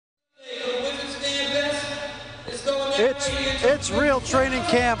It's real training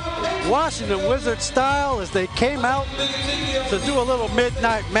camp, Washington Wizards style, as they came out to do a little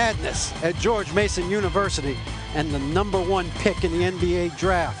midnight madness at George Mason University, and the #1 pick in the NBA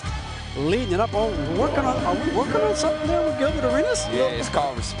draft. Leading it up. Oh, are we working on something there with Gilbert Arenas? Yeah, it's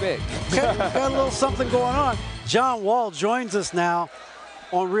called respect. Got a little something going on. John Wall joins us now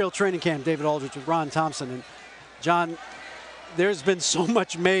on Real Training Camp. David Aldridge with Ron Thompson. And John, there's been so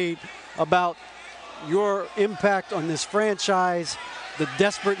much made about your impact on this franchise, the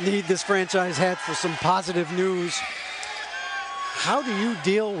desperate need this franchise had for some positive news. How do you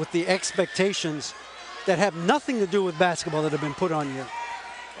deal with the expectations that have nothing to do with basketball that have been put on you?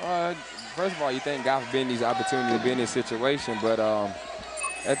 First of all, you thank God for being these opportunities to be in this situation, but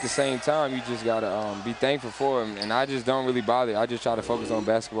at the same time, you just gotta be thankful for them. And I just don't really bother. I just try to focus on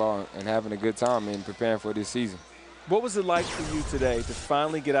basketball and having a good time and preparing for this season. What was it like for you today to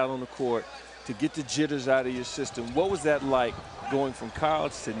finally get out on the court, to get the jitters out of your system? What was that like going from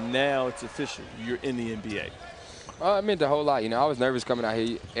college to now it's official, you're in the NBA? It meant a whole lot. You know, I was nervous coming out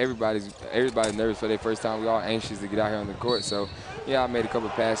here. Everybody's nervous for their first time. We all anxious to get out here on the court. So, yeah, I made a couple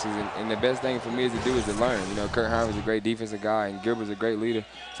of passes. And the best thing for me is to do is to learn. You know, Kurt Heinrich is a great defensive guy, and Gilbert's a great leader.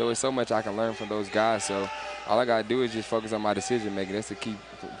 So it's so much I can learn from those guys. So all I got to do is just focus on my decision making. That's the key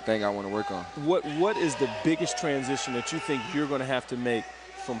thing I want to work on. What is the biggest transition that you think you're going to have to make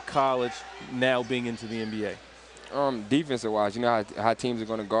from college now being into the NBA? Defensive-wise, you know how teams are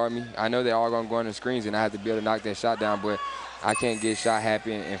going to guard me. I know they're all going to go on the screens, and I have to be able to knock that shot down, but I can't get shot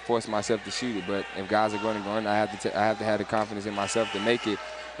happy and force myself to shoot it. But if guys are going to go in, I have to have the confidence in myself to make it.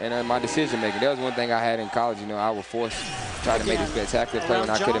 And my decision-making, that was one thing I had in college. You know, I was forced to try to make a spectacular play when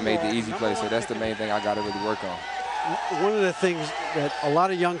I could have made the easy play. So that's the main thing I got to really work on. One of the things that a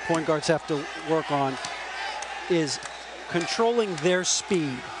lot of young point guards have to work on is controlling their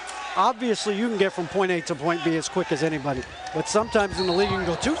speed. Obviously, you can get from point A to point B as quick as anybody, but sometimes in the league you can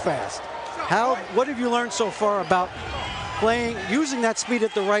go too fast. What have you learned so far about using that speed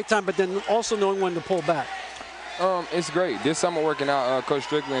at the right time, but then also knowing when to pull back? It's great. This summer working out, Coach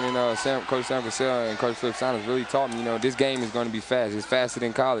Strickland and Coach Sam Vassell and Coach Flip Saunders really taught me, you know, this game is going to be fast. It's faster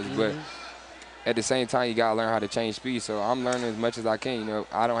than college, but at the same time, you got to learn how to change speed. So I'm learning as much as I can. You know,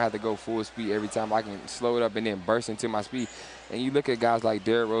 I don't have to go full speed every time. I can slow it up and then burst into my speed. And you look at guys like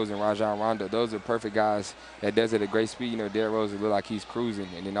Derrick Rose and Rajon Rondo, those are perfect guys that does it at great speed. You know, Derrick Rose look like he's cruising,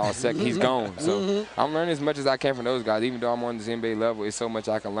 and then all of a second he's gone. So I'm learning as much as I can from those guys. Even though I'm on this NBA level, it's so much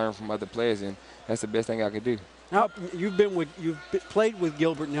I can learn from other players, and that's the best thing I can do. Now, you've played with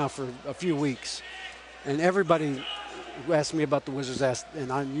Gilbert now for a few weeks, and everybody who asked me about the Wizards you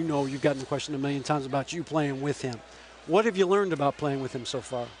know you've gotten the question a million times about you playing with him. What have you learned about playing with him so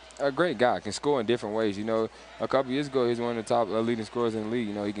far? A great guy, can score in different ways. You know, a couple years ago, he was one of the top leading scorers in the league.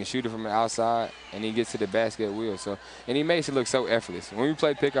 You know, he can shoot it from the outside, and he gets to the basket at will. So, and he makes it look so effortless. When we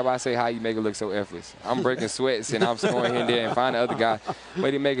play pickup, I say, how you make it look so effortless? I'm breaking sweats, and I'm scoring here and there and find the other guy,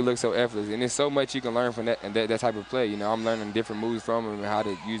 but he make it look so effortless. And there's so much you can learn from that type of play. You know, I'm learning different moves from him and how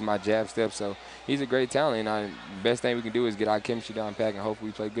to use my jab steps. So he's a great talent, and the best thing we can do is get our chemistry down pat, and hopefully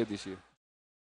we play good this year.